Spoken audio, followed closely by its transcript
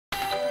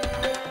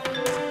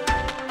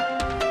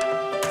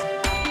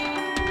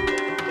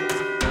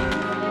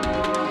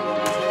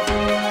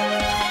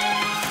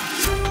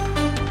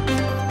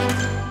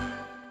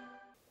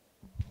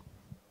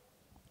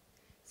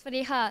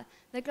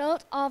the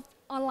growth of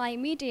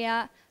online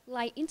media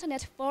like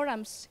internet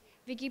forums,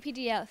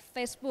 Wikipedia,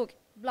 Facebook,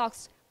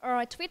 blogs,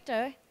 or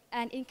Twitter,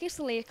 and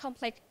increasingly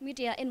complex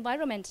media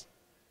environment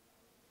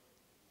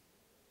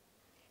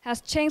has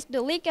changed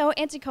the legal,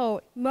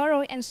 ethical,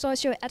 moral, and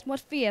social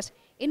atmospheres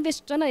in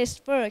which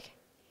journalists work.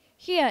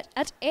 Here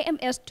at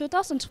AMS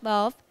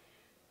 2012,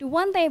 the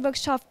one-day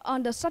workshop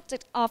on the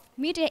subject of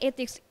media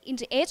ethics in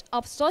the age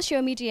of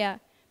social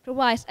media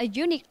provides a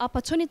unique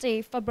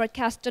opportunity for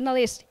broadcast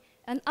journalists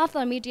and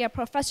other media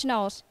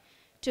professionals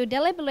to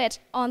deliberate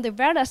on the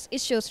various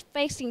issues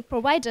facing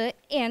provider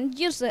and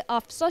user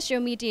of social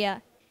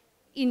media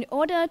in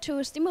order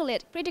to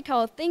stimulate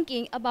critical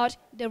thinking about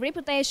the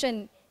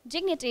reputation,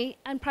 dignity,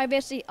 and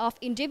privacy of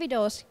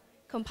individuals,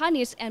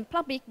 companies, and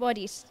public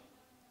bodies.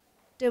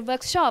 The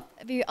workshop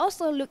will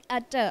also look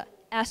at the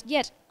as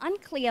yet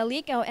unclear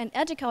legal and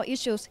ethical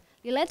issues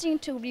relating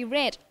to the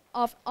rate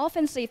of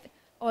offensive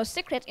or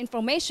secret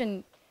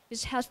information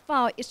which has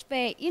found its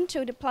way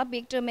into the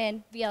public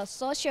domain via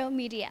social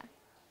media.